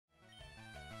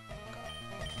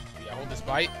this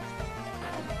bite.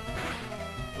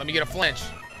 Let me get a flinch.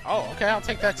 Oh, okay, I'll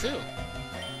take that too.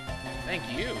 Thank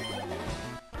you.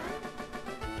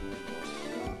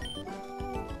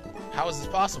 How is this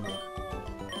possible?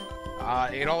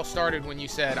 It all started when you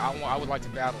said, I would like to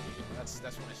battle you. That's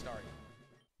when it started.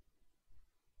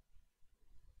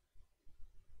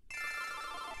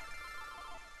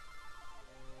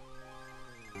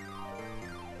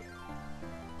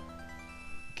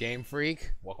 Game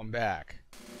Freak, welcome back.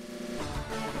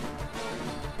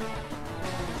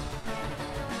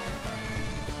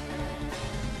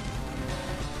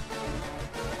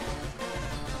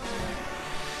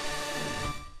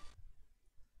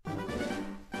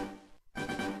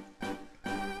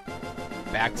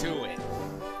 Back to it.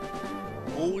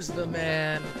 Who's the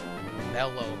man?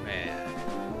 Melloman.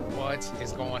 What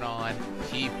is going on,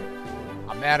 people?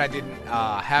 I'm mad I didn't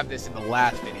have this in the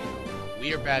last video.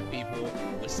 We are back, people,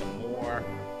 with some more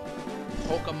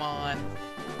Pokemon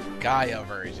Gaia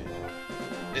version.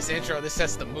 This intro, this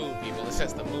sets the mood, people. This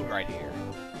sets the mood right here.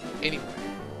 Anyway,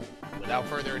 without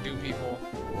further ado, people,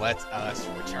 let us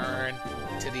return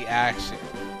to the action.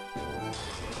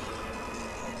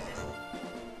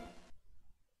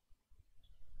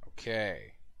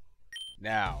 Okay.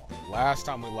 Now, last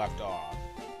time we left off,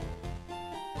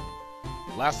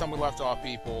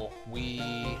 people,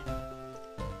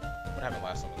 what happened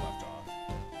last time we left off?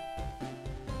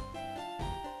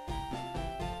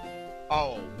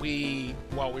 Oh, we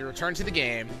returned to the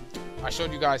game. I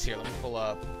showed you guys here. Let me pull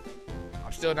up.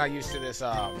 I'm still not used to this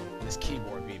this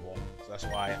keyboard, people. So that's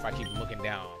why if I keep looking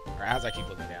down, or as I keep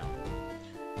looking down.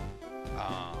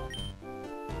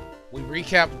 We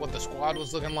recapped what the squad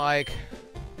was looking like.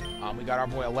 We got our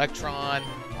boy Electron,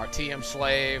 our TM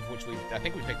Slave, which I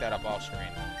think we picked that up off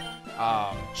screen.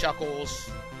 Chuckles,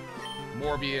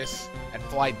 Morbius, and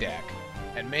Flight Deck.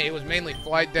 And it was mainly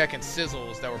Flight Deck and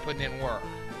Sizzles that were putting in work.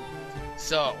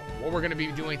 So, what we're going to be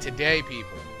doing today,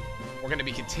 people, we're going to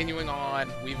be continuing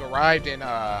on. We've arrived in,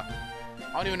 I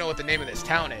don't even know what the name of this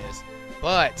town is,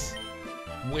 but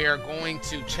we're going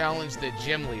to challenge the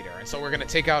gym leader. And so we're going to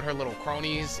take out her little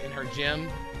cronies in her gym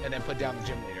and then put down the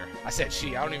gym leader. I said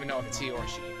she. I don't even know if it's he or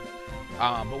she.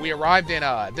 But we arrived in,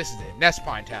 this is it,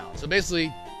 Nestpine Town. So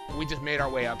basically, we just made our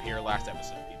way up here last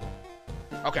episode, people.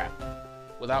 Okay.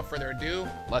 Without further ado,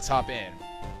 let's hop in.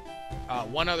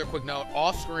 One other quick note.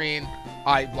 Off screen,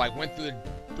 I went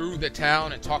through the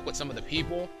town and talked with some of the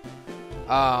people.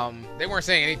 They weren't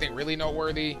saying anything really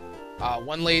noteworthy.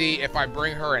 One lady, if I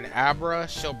bring her an Abra,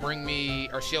 she'll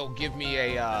give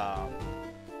me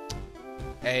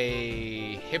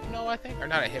a Hypno, I think, or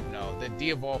not a Hypno, the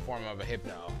de-evolved form of a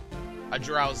Hypno, a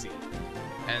Drowsy.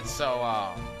 And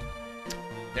so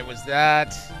there was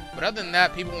that. But other than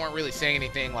that, people weren't really saying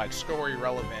anything like story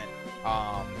relevant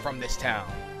from this town.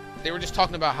 They were just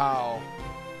talking about how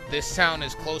this town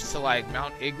is close to like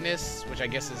Mount Ignis, which I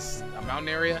guess is a mountain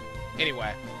area.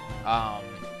 Anyway,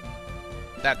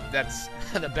 that's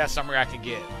the best summary I can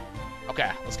give.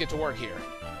 Okay, let's get to work here.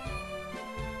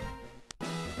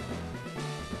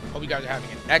 Hope you guys are having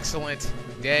an excellent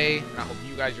day, and I hope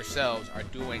you guys yourselves are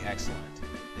doing excellent.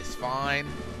 It's fine.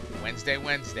 Wednesday.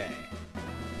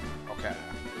 Okay.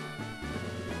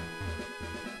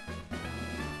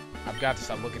 I've got to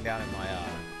stop looking down at my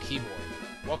keyboard.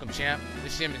 Welcome, champ.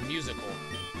 This gym is musical.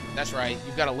 That's right.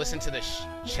 You've got to listen to the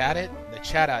chat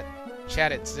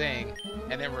it sing,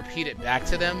 and then repeat it back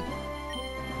to them.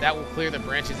 That will clear the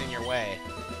branches in your way.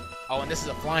 Oh, and this is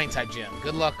a flying type gym.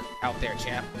 Good luck out there,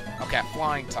 champ. Okay,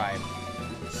 flying type.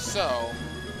 So,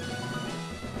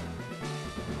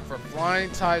 for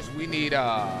flying types, we need,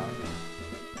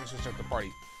 let's switch up the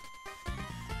party.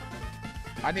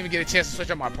 I didn't even get a chance to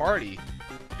switch up my party.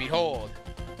 Behold,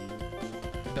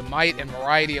 the might and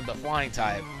variety of the flying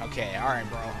type. Okay, alright,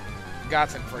 bro. Got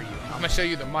some for you. I'm gonna show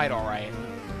you the might, alright.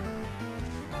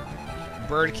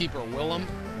 Birdkeeper Wilhelm.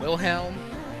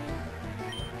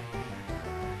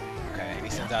 Okay, and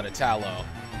he sends out a Tallow.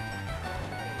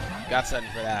 Got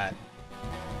something for that.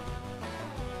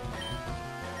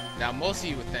 Now, most of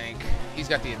you would think he's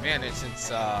got the advantage since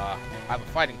I have a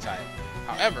fighting type.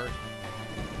 However,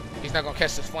 he's not gonna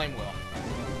catch this Flame Wheel.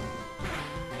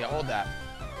 Yeah, hold that.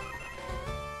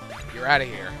 You're out of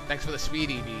here. Thanks for the speed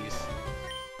EVs.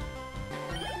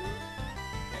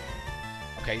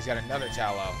 Okay, he's got another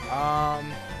Tallow.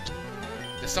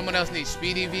 Does someone else need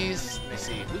speed EVs? Let me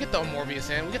see. We can throw Morbius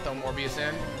in.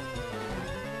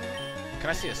 Can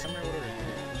I see a summary? What are the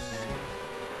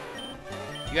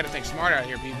You gotta think smart out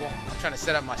here, people. I'm trying to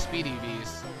set up my speed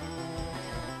EVs.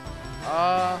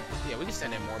 Yeah, we can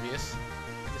send in Morbius.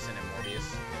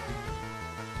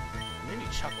 Maybe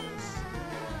Chuckles.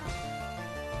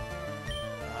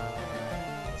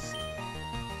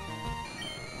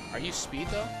 you Speed,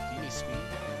 though? Do you need Speed?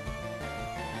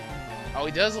 Oh,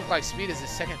 he does look like Speed is his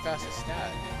second fastest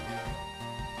stat.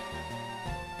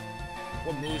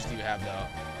 What moves do you have, though?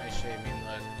 I mean,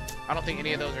 look. I don't think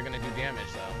any of those are going to do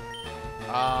damage, though.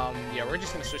 Yeah, we're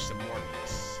just going to switch to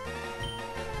Morbius.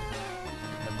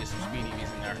 Let me get some Speed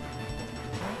EVs in there.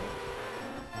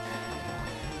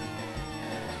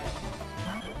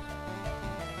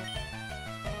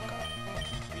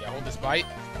 Yeah, hold this bite.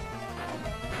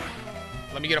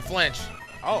 Let me get a flinch.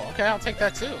 Oh, okay, I'll take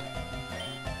that, too.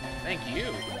 Thank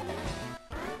you.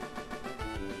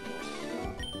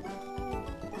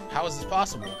 How is this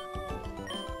possible?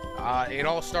 It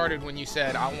all started when you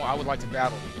said, I would like to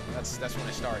battle you. That's when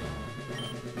it started.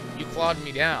 You clawed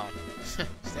me down.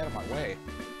 Stay out of my way.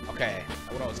 Okay,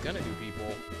 what I was gonna do,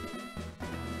 people.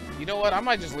 You know what? I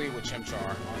might just leave with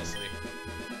Chimchar, honestly.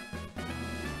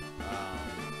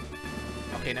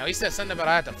 Okay, now he said something about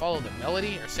I have to follow the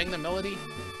melody or sing the melody.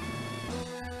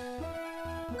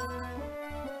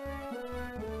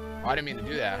 Oh, I didn't mean to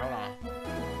do that. Hold on.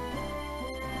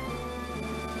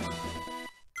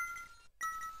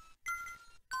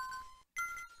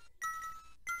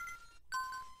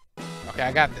 Okay,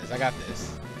 I got this. I got this.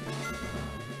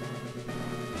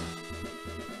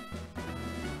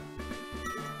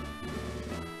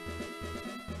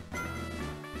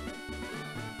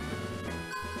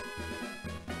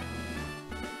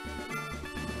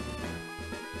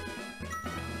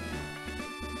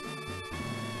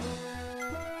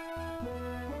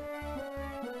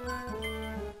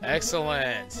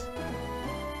 Excellent.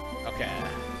 Okay.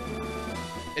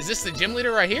 Is this the gym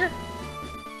leader right here?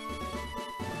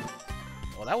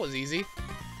 Well, that was easy.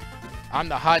 I'm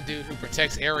the hot dude who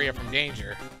protects area from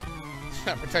danger.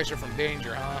 Protects her from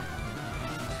danger, huh?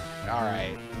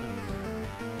 Alright.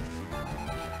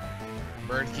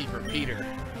 Birdkeeper Peter.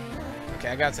 Okay,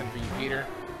 I got something for you, Peter.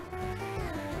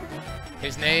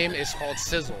 His name is called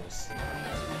Sizzles.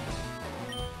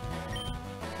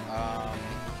 I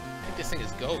think this thing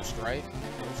is Ghost, right?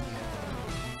 Ghost.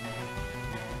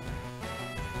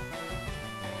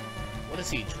 What does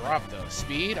he drop, though?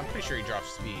 Speed? I'm pretty sure he drops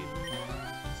speed.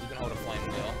 So you can hold a flame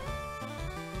wheel.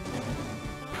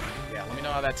 Yeah, let me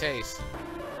know how that tastes.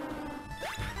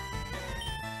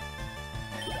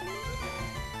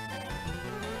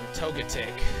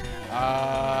 Togetic.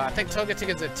 I think Togetic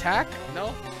is attack?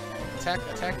 No? Attack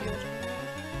heal?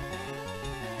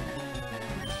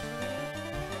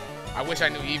 I wish I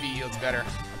knew Eevee yields better.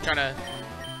 I'm trying to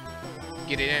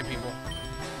get it in, people.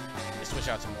 Let's switch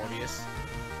out to Morbius.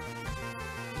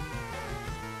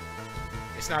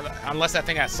 It's not, unless that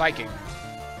thing has Psychic.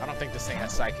 I don't think this thing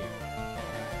has Psychic.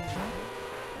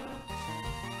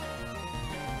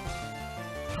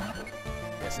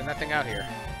 Yeah, send that thing out here.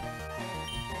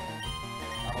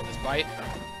 I'll hold this bite.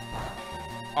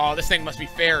 Oh, this thing must be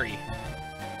Fairy.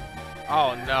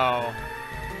 Oh, no.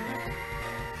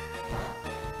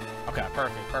 Okay,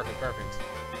 perfect.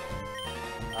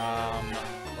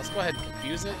 Let's go ahead and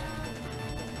confuse it.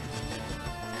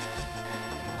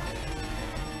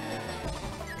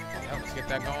 Yeah, let's get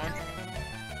that going.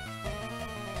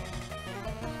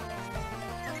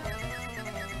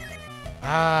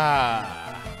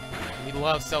 Ah, we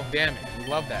love self-damage. We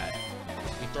love that.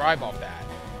 We thrive off that.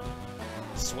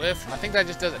 Swift, I think that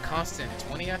just does a constant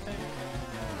 20, I think.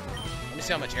 Let me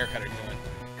see how much Air Cutter doing.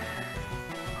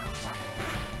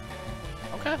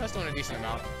 Okay, that's doing a decent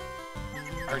amount.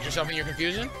 Hurt yourself in your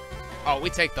confusion? Oh,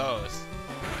 we take those.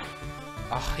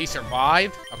 Oh, he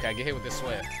survived? Okay, get hit with this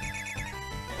Swift.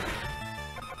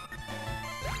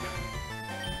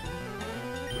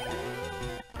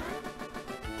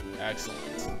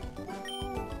 Excellent.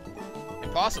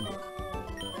 Impossible.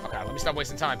 Okay, let me stop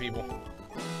wasting time, people.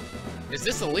 Is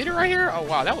this the leader right here? Oh,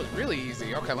 wow, that was really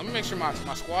easy. Okay, let me make sure my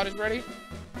squad is ready.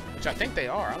 Which I think they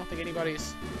are. I don't think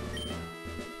anybody's...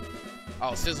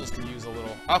 Oh, Sizzles can use a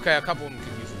little. Okay, a couple of them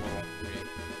can use a little.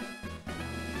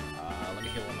 Let me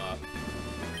heal them up.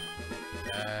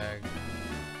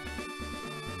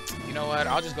 You know what?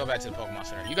 I'll just go back to the Pokemon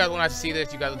Center. You guys won't have to see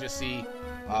this. You guys will just see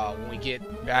when we get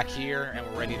back here and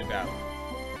we're ready to battle.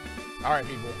 Alright,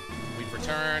 people. We've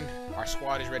returned. Our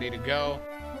squad is ready to go.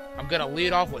 I'm going to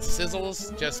lead off with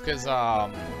Sizzles just because I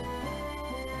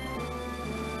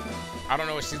don't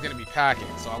know what she's going to be packing.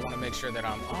 So I want to make sure that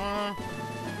I'm...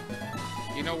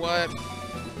 You know what?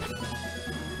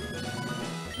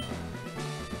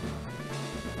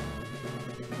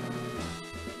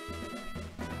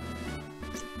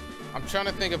 I'm trying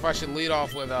to think if I should lead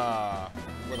off with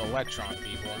Electron,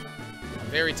 people. I'm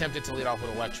very tempted to lead off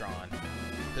with Electron.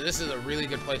 Because this is a really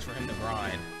good place for him to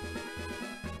grind.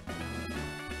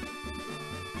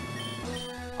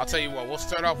 I'll tell you what, we'll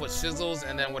start off with Sizzles,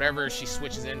 and then whatever she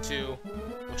switches into,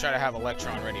 we'll try to have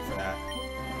Electron ready for that.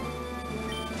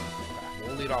 Okay,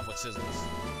 we'll lead off with Sizzles.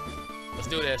 Let's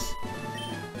do this.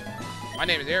 My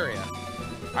name is Area.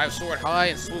 I have soared high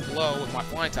and swooped low with my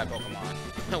flying type Pokemon.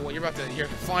 Well, your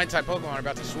flying type Pokemon are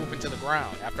about to swoop into the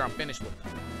ground after I'm finished with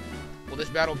them. Will this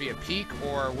battle be a peak,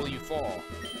 or will you fall?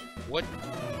 What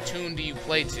tune do you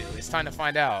play to? It's time to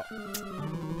find out.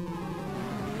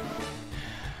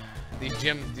 These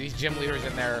gym leaders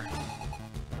in there,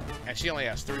 and she only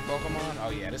has 3 Pokemon. Oh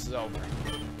yeah, this is over.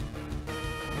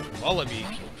 Lullaby.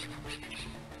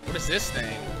 What is this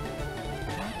thing?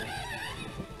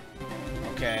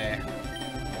 Okay.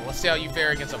 Well, let's see how you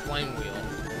fare against a Flame Wheel.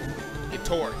 Get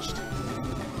torched.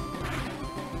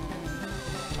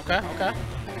 Okay, okay.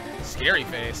 Scary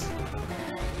face.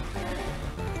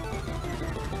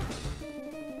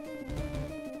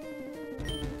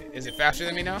 Is it faster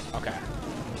than me now? Okay.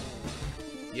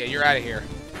 Yeah, you're out of here.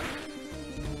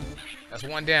 That's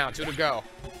 1 down, 2 to go.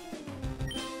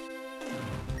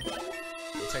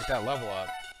 We'll take that level up.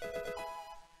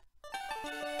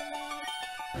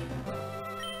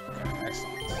 Okay,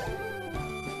 excellent.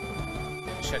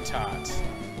 Chatot.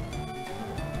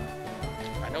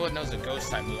 I know it knows a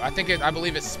ghost type move. I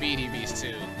believe it's Speed EVs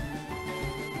too.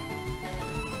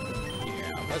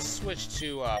 Yeah, let's switch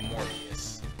to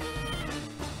Morbius.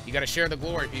 You gotta share the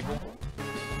glory, people.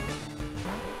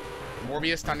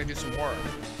 Morbius, time to do some work.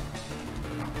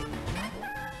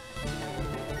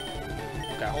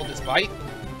 Okay, hold this bite.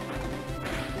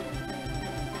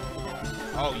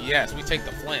 Oh yes, we take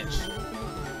the flinch.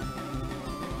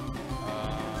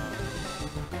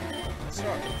 Let's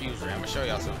start with Confuse Ray. I'm gonna show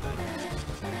y'all something.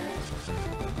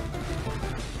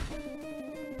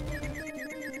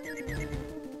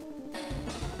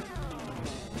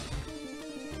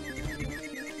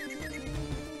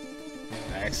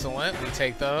 Excellent, we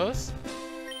take those.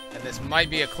 And this might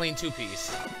be a clean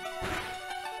 2-piece.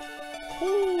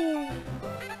 Woo!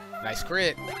 Nice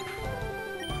crit.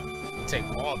 We'll take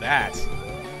all that.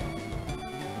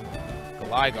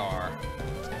 Gligar.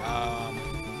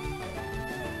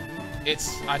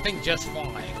 It's, I think, just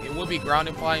flying. It would be ground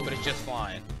and flying, but it's just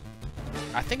flying.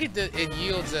 I think it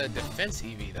yields a defense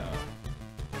EV, though.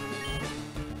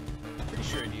 Pretty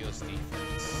sure it yields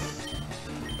defense.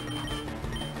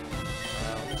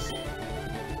 Let's see.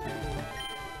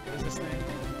 What is this thing?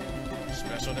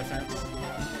 Special defense?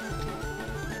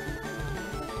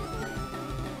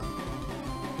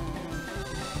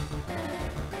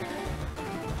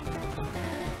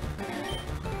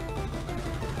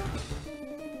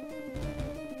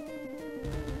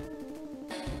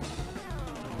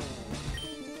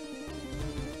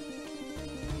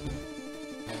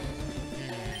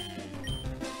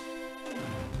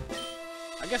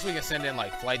 I guess we can send in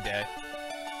like Flight Deck.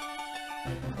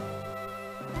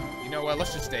 You know what?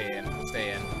 Let's just stay in. Let's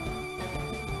stay in.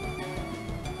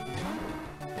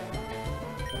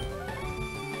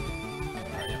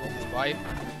 Alright, hold this bite.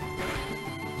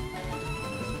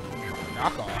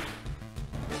 Knock off.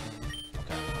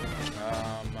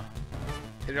 Okay.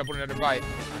 Hit it up with another bite.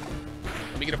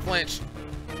 Let me get a flinch.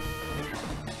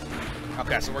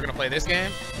 Okay, so we're gonna play this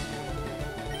game.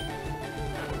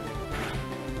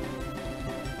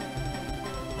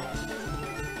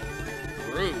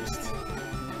 Roost.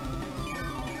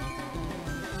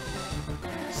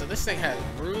 So this thing has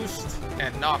Roost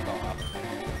and Knockoff.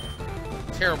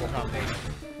 Terrible combination.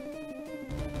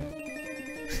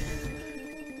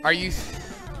 Are you...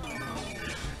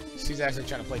 She's actually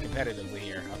trying to play competitively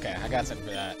here. Okay, I got something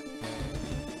for that.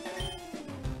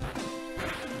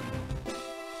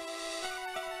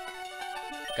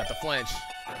 Got the flinch.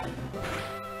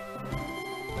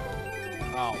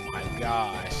 Oh my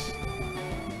gosh.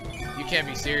 You can't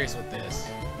be serious with this.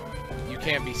 You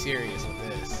can't be serious with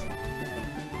this.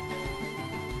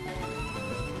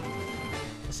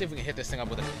 Let's see if we can hit this thing up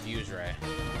with a Confuse Ray.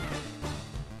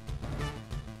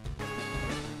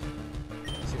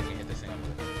 Let's see if we can hit this thing up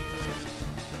with a Confuse Ray.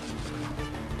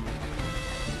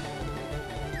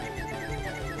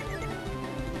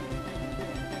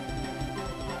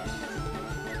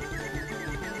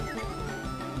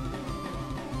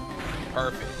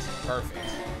 Perfect. Perfect.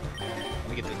 Let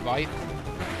me get this bite.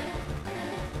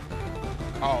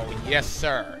 Oh, yes,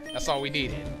 sir. That's all we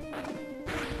needed.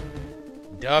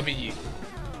 W.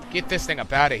 Get this thing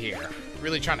up out of here.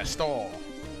 Really trying to stall.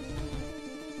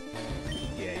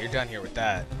 Yeah, you're done here with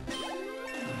that.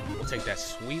 We'll take that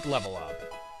sweet level up.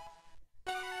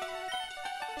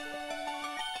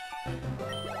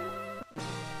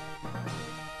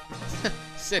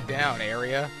 Sit down,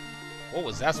 Area. What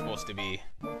was that supposed to be?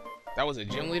 That was a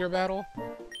gym leader battle?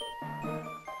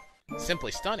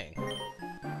 simply stunning.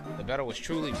 The battle was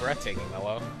truly breathtaking,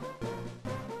 Mello.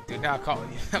 Do not call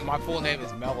me. My full name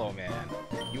is Melloman.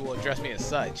 You will address me as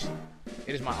such.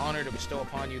 It is my honor to bestow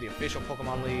upon you the official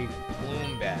Pokemon League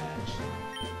Bloom Badge.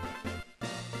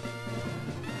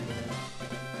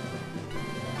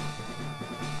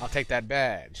 I'll take that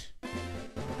badge.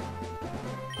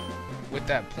 With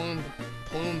that plume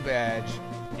badge,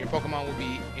 your Pokemon will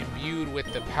be imbued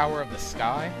with the power of the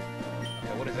sky.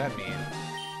 Okay, what does that mean?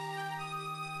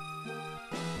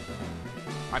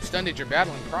 I'm stunned at your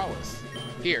battling prowess.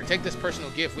 Here, take this personal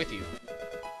gift with you.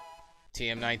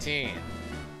 TM19.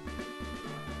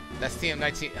 That's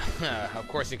TM19. Of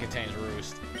course it contains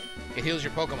Roost. It heals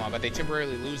your Pokemon, but they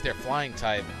temporarily lose their flying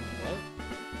type. What?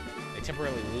 They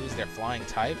temporarily lose their flying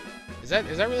type? Is that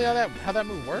really how that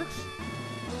move works?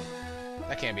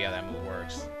 That can't be how that move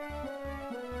works.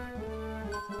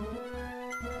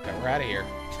 Okay, we're out of here.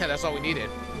 That's all we needed.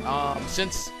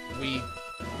 Since we...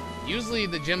 Usually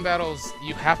the gym battles,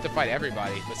 you have to fight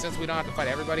everybody. But since we don't have to fight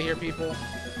everybody here, people,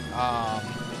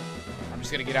 I'm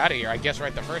just going to get out of here, I guess,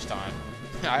 right the first time.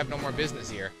 I have no more business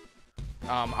here.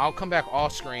 I'll come back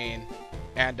off screen,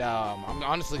 and I'm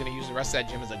honestly going to use the rest of that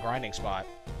gym as a grinding spot.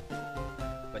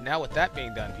 But now with that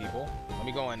being done, people, let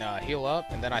me go and heal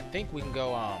up, and then I think we can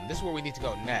go, this is where we need to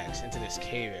go next, into this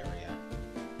cave area.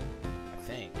 I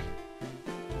think.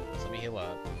 So let me heal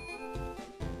up.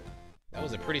 That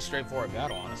was a pretty straightforward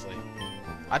battle, honestly.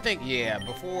 I think, yeah,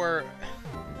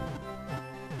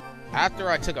 after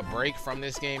I took a break from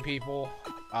this game, people,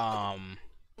 I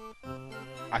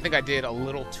think I did a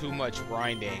little too much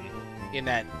grinding in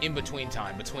that in-between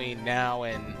time, between now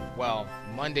and, well,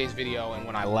 Monday's video and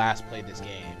when I last played this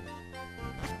game.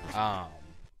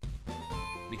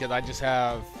 Because I just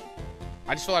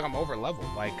feel like I'm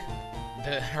over-leveled. Like,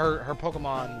 her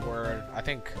Pokemon were, I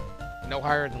think, no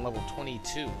higher than level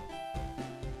 22.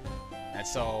 And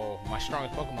so, my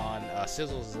strongest Pokemon,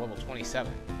 Sizzles, is level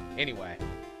 27. Anyway,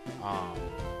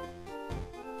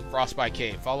 Frostbite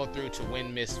Cave. Follow through to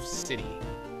Wind Mist City.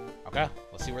 Okay,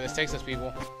 let's see where this takes us,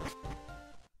 people.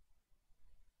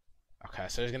 Okay,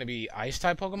 so there's gonna be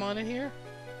Ice-type Pokemon in here?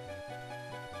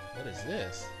 What is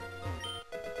this?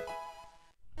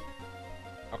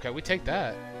 Okay, we take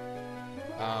that.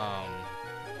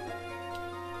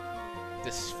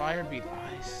 Does fire beat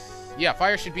ice? Yeah,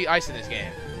 fire should beat ice in this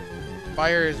game.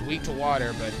 Fire is weak to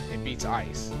water, but it beats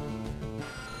ice.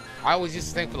 I always used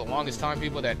to think for the longest time,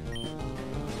 people, that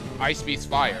ice beats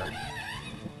fire.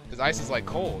 Because ice is like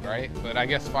cold, right? But I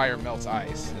guess fire melts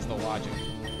ice, is the logic.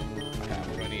 Okay,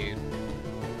 we're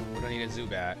gonna need a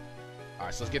Zubat.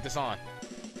 Alright, so let's get this on.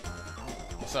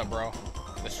 What's up, bro?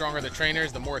 The stronger the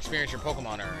trainers, the more experience your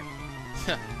Pokemon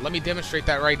earn. Let me demonstrate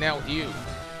that right now with you.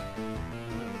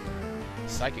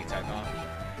 Psychic type, huh?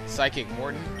 Psychic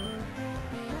Morton.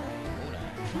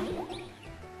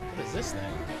 What is this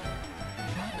thing?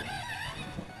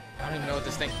 I don't even know what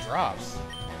this thing drops.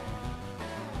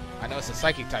 I know it's a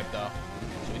psychic type though,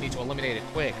 so we need to eliminate it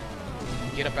quick.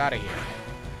 Get up out of here.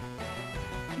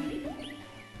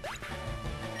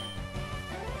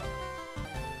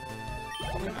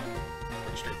 Okay.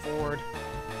 Pretty straightforward.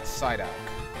 Psyduck.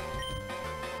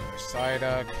 For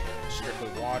Psyduck, strictly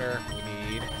water. We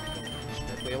need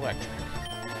strictly electric.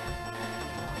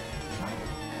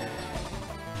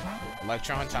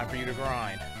 Electron, time for you to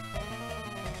grind.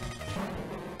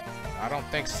 I don't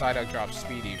think Psyduck drops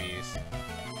speed EVs.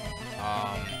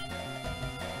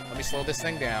 Let me slow this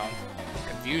thing down.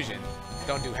 Confusion.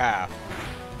 Don't do half.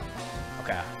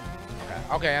 Okay.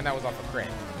 Okay, and that was off a crit.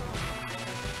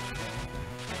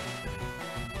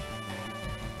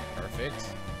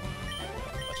 Perfect.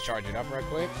 Let's charge it up right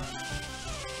quick.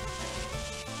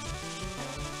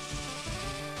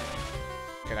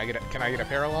 Can I get a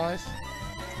paralyze?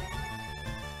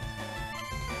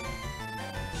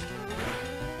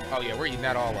 Oh yeah, we're eating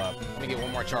that all up. Let me get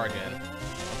one more charge in.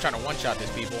 I'm trying to one-shot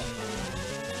this, people.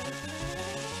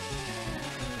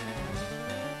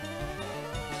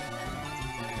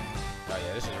 Oh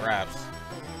yeah, this is wraps.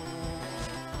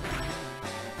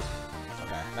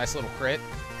 Okay, nice little crit.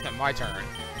 My turn.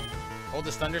 Hold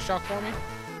this Thunder Shock for me.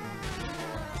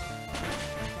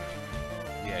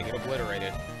 Yeah, get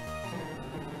obliterated.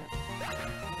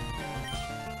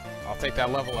 I'll take that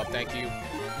level up, thank you.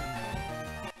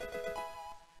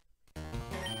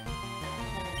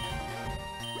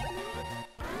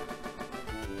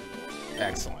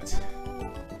 Excellent.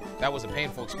 That was a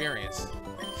painful experience.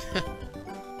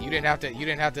 You didn't have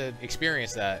to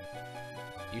experience that.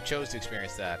 You chose to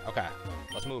experience that. Okay,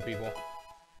 let's move, people.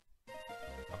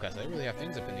 Okay, so they really have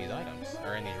things up in these items,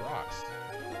 or in these rocks.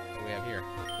 What do we have here?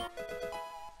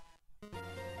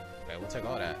 Okay, we'll take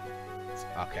all that.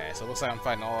 Okay, so it looks like I'm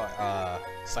fighting all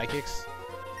psychics.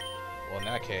 Well, in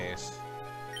that case,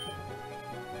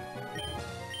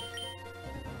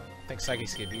 I think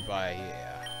psychics get beat by,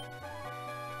 yeah.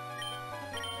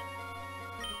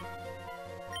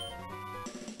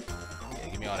 Yeah,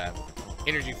 give me all that.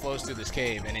 Energy flows through this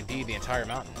cave, and indeed the entire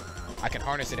mountain. I can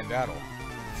harness it in battle.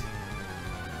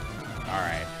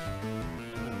 Alright.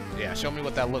 Yeah, show me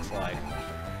what that looks like.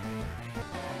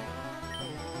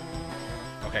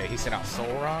 Okay, he sent out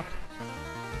Soul Rock.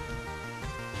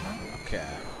 Okay.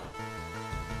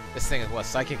 This thing is what,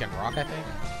 Psychic and Rock, I think?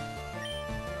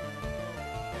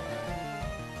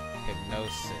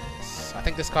 Hypnosis. I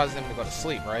think this causes him to go to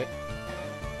sleep, right?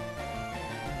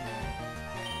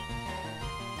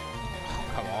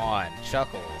 Oh, come on,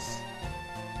 Chuckles.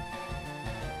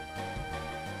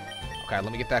 Okay,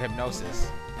 let me get that Hypnosis.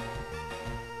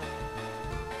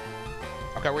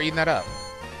 Okay, we're eating that up.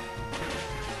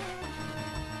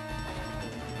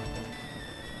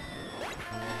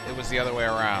 It was the other way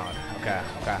around. Okay,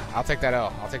 okay. I'll take that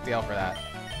L. I'll take the L for that.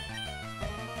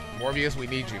 Morbius, we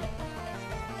need you.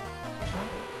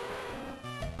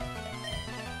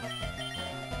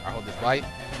 I'll hold this bite.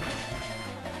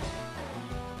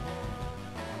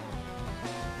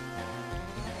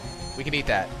 We can eat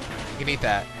that. We can eat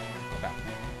that. Okay.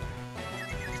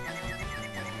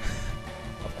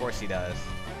 Of course he does.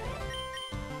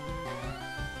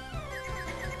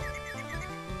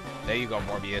 There you go,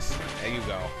 Morbius. There you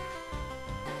go.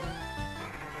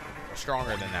 We're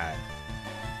stronger than that.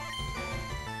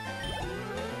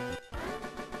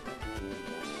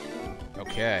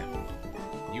 Okay.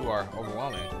 You are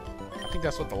overwhelming. I think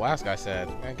that's what the last guy said.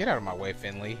 Man, get out of my way,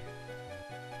 Finley.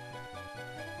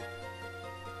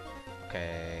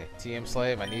 Okay. TM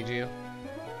Slave, I need you.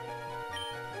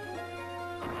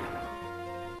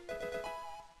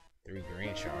 3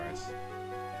 green shards.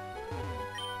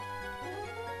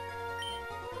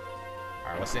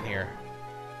 Alright, what's in here?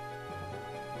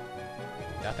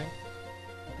 Nothing?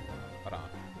 Hold on.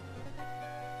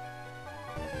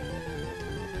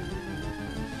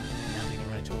 Now we can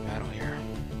run into a battle here.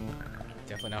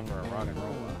 Definitely not for a rock and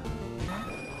roll.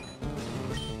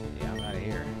 Yeah, I'm out of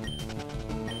here.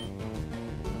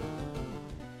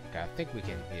 Okay, I think we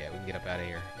can, yeah, we can get up out of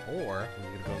here. Or, we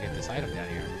can go get this item down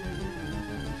here.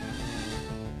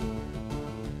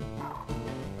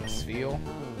 Let's feel.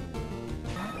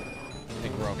 I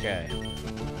think we're okay.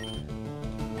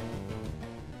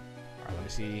 Alright, let me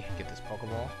see. Get this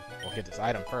Pokeball. We'll get this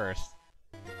item first.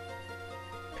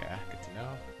 Okay, good to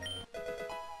know.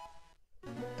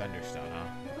 Thunderstone, huh?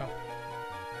 Okay.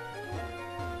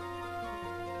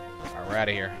 Alright, we're out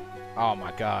of here. Oh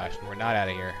my gosh, we're not out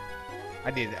of here.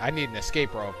 I need an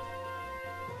escape rope.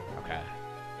 Okay.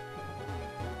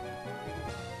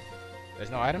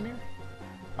 There's no item here?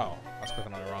 Oh, I was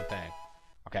clicking on the wrong thing.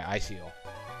 Okay, Ice Heal.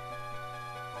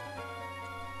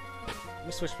 Let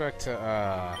me switch back to,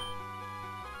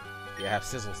 yeah, have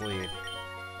Sizzle's lead.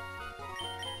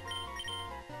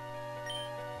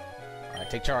 Alright,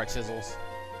 take charge, Sizzles.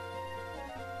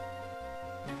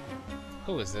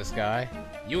 Who is this guy?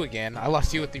 You again? I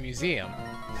lost you at the museum.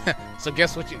 So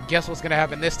guess what's gonna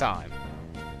happen this time?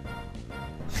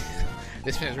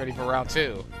 This man is ready for round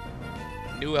 2.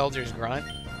 New Elder's Grunt.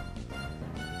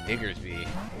 Diggersby.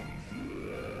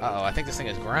 Uh-oh, I think this thing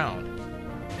is ground.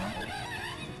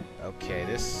 Okay,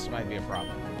 this might be a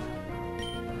problem.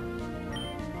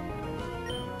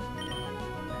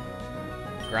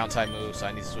 Ground type move, so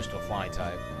I need to switch to a flying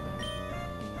type.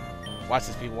 Watch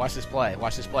this, people. Watch this play.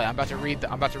 Watch this play. I'm about to read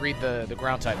the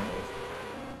ground type move.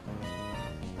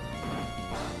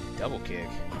 Double kick.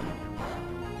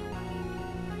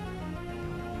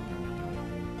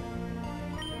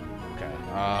 Okay.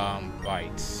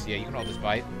 Bite. Yeah, you can hold this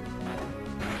bite.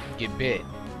 Get bit.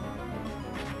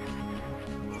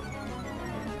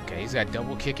 Okay, he's got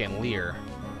double kick and leer.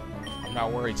 I'm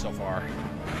not worried so far.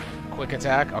 Quick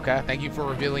attack. Okay, thank you for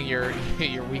revealing your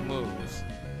your weak moves.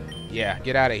 Yeah,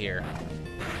 get out of here.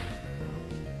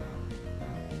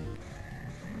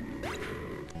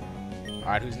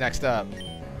 Alright, who's next up?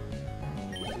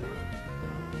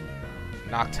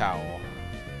 Noctowl.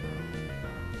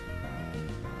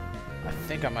 I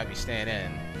think I might be staying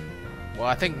in. Well,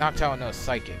 I think Noctowl knows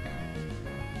Psychic.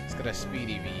 It's got a Speed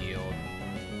EV yield.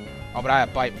 Oh, but I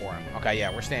have Bite for him. Okay,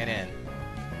 yeah, we're staying in.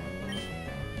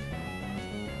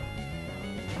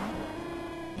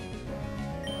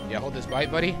 Yeah, hold this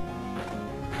Bite, buddy.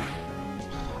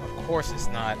 Of course it's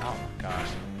not. Oh my gosh.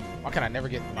 Why can I never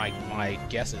get my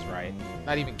guesses right?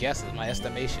 Not even guesses, my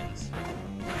estimations.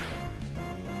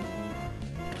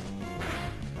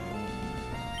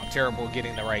 I'm terrible at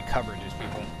getting the right coverages,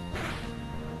 people.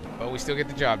 But we still get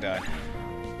the job done.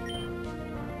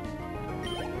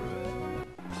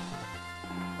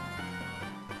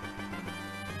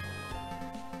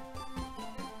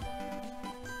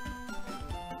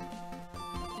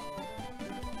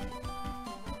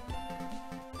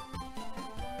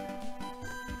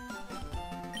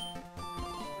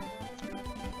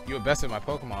 You invested in my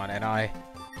Pokemon, and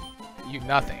you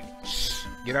nothing. Shh,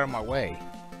 get out of my way.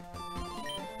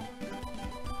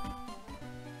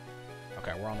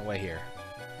 Okay, we're on the way here.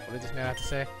 What did this man have to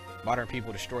say? Modern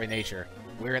people destroy nature.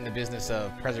 We're in the business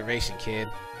of preservation, kid.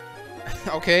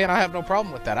 Okay, and I have no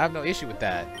problem with that. I have no issue with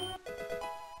that.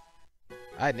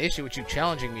 I had an issue with you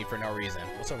challenging me for no reason.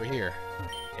 What's over here?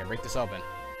 Yeah, break this open.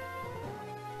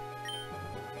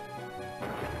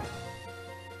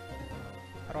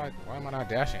 Why am I not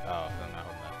dashing? Oh, I'm not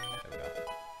holding that. There we go.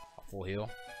 A full heal.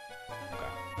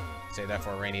 Okay. Save that for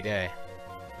a rainy day.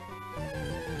 Oh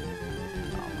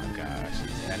my gosh,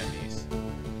 these enemies.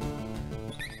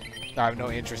 I have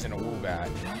no interest in a Woobat.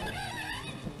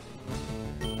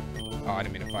 Oh, I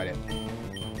didn't mean to fight it.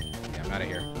 Yeah, I'm out of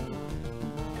here.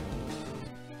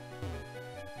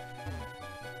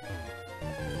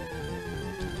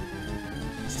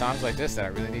 It's times like this that I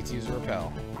really need to use a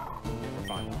repel. We're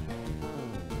fine though.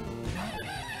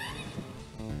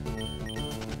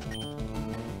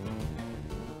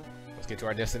 Get to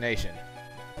our destination.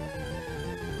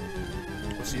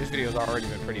 Well, see, this video's already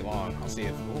been pretty long. I'll see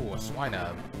if... Ooh, a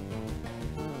Swinub.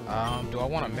 Do I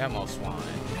want a Memo Swine?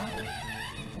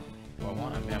 Do I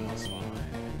want a Memo Swine?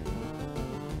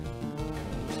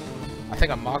 I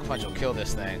think a Mach Punch will kill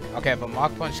this thing. Okay, if a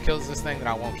Mach Punch kills this thing, then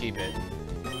I won't keep it.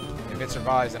 If it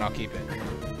survives, then I'll keep it.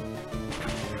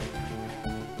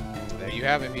 There you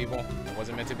have it, people. It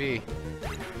wasn't meant to be.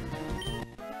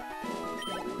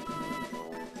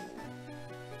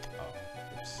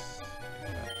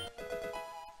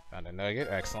 Nugget,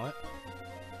 excellent.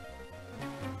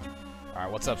 Alright,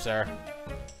 what's up, sir?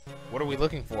 What are we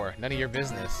looking for? None of your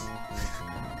business.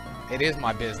 It is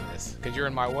my business, because you're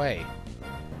in my way.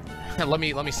 let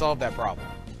me solve that problem.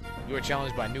 You are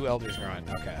challenged by new Elder's Grunt.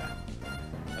 Okay.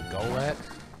 A Golett?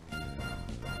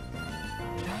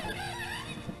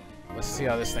 Let's see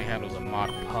how this thing handles a Mach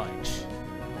Punch.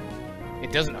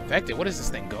 It doesn't affect it. What is this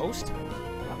thing, Ghost?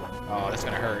 Oh, that's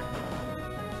gonna hurt.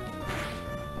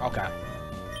 Okay.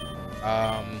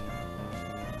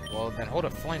 Well, then hold a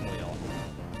Flame Wheel.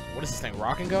 What is this thing,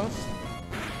 Rockin' Ghost?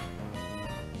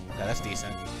 Okay, that's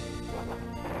decent.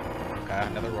 Okay,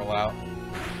 another rollout.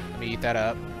 Let me eat that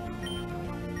up.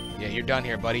 Yeah, you're done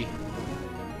here, buddy.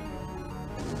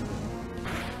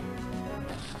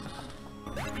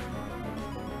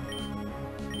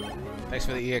 Thanks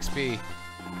for the EXP.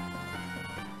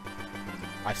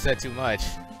 I said too much.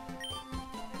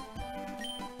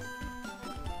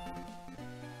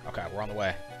 Okay, we're on the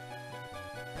way.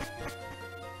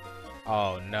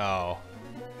 Oh no.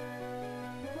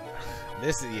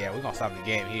 This is, yeah, we're gonna stop the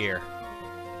game here.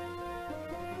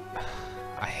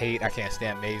 I can't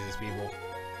stand mazes, people.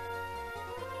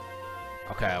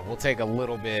 Okay, we'll take a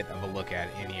little bit of a look at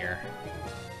it in here.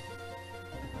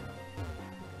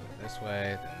 This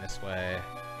way, then this way,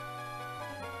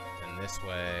 then this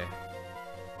way,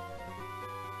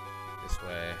 this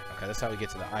way. Okay, that's how we get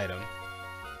to the item.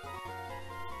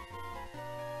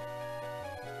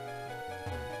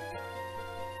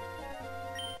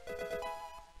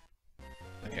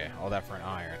 Okay, all that for an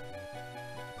iron.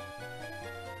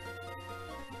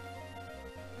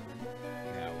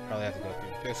 Yeah, we'll probably have to go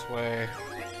through this way.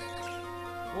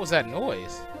 What was that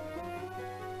noise?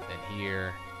 Then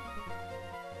here.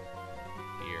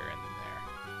 Here, and then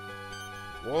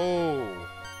there. Whoa!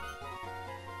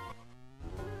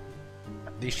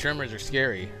 These tremors are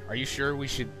scary. Are you sure we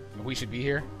should be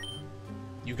here?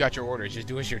 You got your orders. Just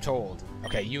do as you're told.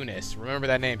 Okay, Eunice. Remember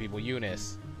that name, people.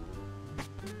 Eunice.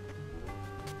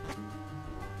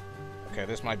 Okay,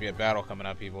 this might be a battle coming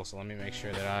up, people, so let me make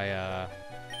sure that I,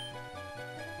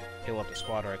 heal up the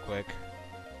squad right quick.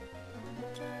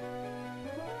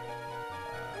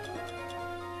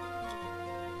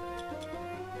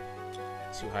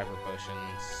 2 hyper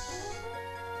potions.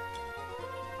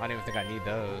 I don't even think I need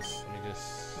those. Let me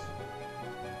just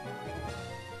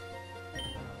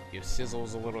give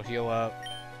Sizzles a little heal up.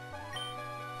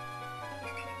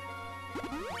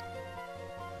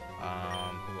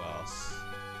 Who else?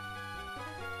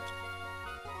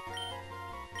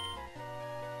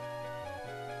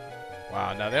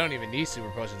 Wow, no, they don't even need super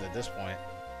potions at this point.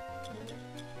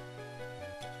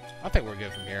 I think we're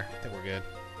good from here. I think we're good.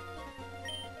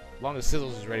 As long as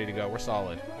Sizzles is ready to go, we're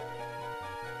solid.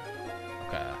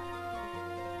 Okay.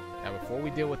 Now, before we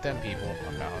deal with them people...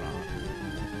 Okay, hold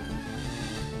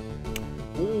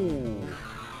on. Ooh!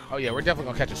 Oh yeah, we're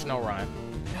definitely gonna catch a snow run.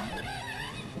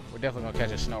 We're definitely gonna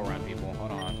catch a snow run, people.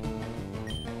 Hold on.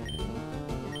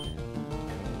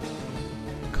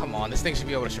 Come on, this thing should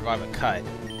be able to survive a cut.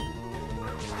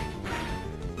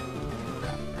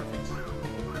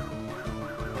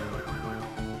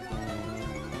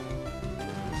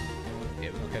 Yeah,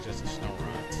 we're gonna catch us a snow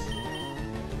runs.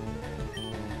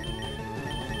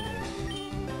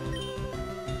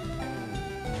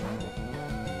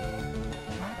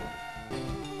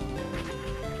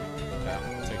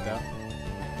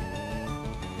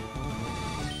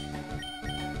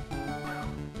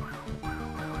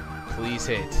 Please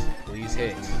hit. Please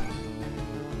hit.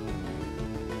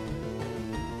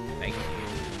 Thank you.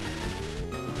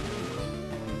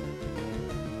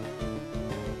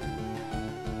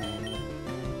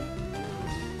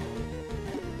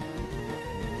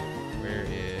 Where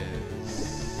is...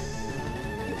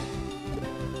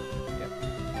 Yep.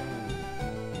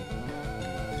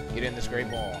 Get in this great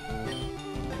ball.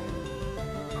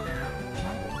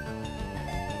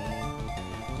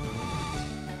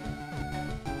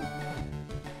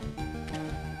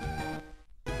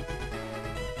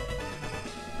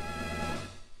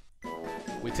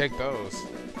 We take those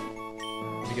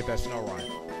to get that snow run.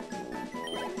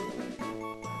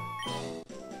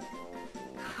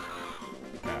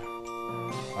 Okay.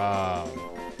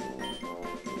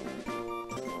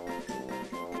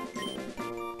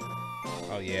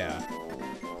 Oh yeah.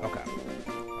 Okay.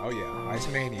 Oh yeah. Ice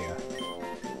Mania.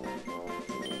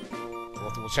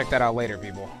 We'll check that out later,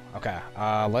 people. Okay.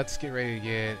 Let's get ready to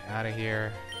get out of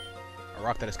here. A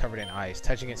rock that is covered in ice.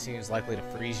 Touching it seems likely to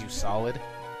freeze you solid.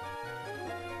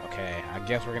 Okay, I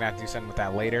guess we're gonna have to do something with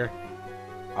that later.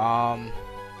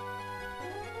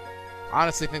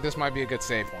 Honestly think this might be a good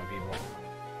save point, people.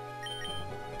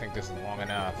 I think this is long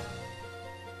enough.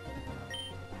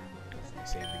 Let me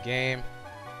save the game.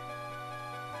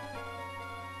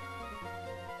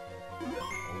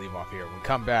 We'll leave off here. When we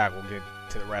come back, we'll get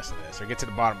to the rest of this, or get to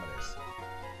the bottom of this.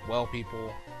 Well,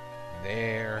 people,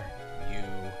 there you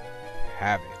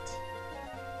have it.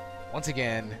 Once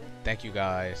again, thank you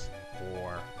guys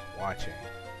for watching.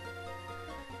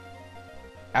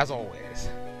 As always,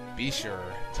 be sure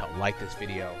to like this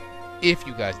video if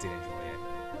you guys did enjoy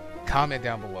it. Comment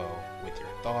down below with your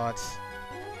thoughts,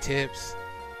 tips,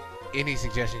 any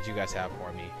suggestions you guys have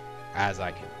for me as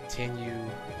I continue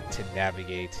to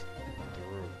navigate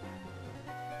through.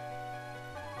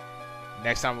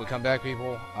 Next time we come back,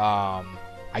 people,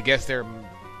 I guess there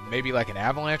may be like an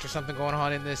avalanche or something going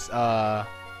on in this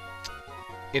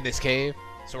cave.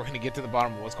 So we're going to get to the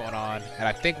bottom of what's going on. And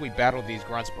I think we battled these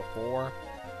grunts before.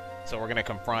 So we're going to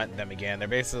confront them again. They're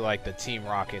basically like the Team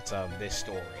Rockets of this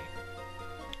story.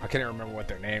 I can't even remember what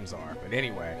their names are. But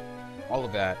anyway, all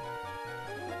of that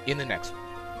in the next one.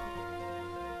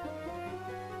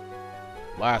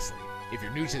 Lastly, if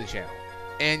you're new to the channel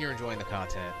and you're enjoying the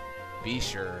content, be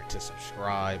sure to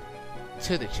subscribe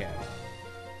to the channel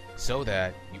so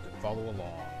that you can follow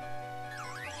along.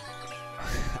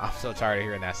 I'm so tired of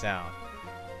hearing that sound.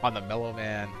 On the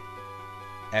Melloman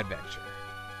adventure.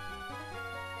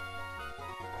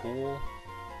 Cool.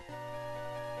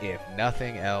 If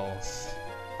nothing else,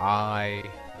 I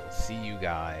will see you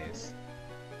guys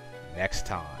next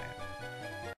time.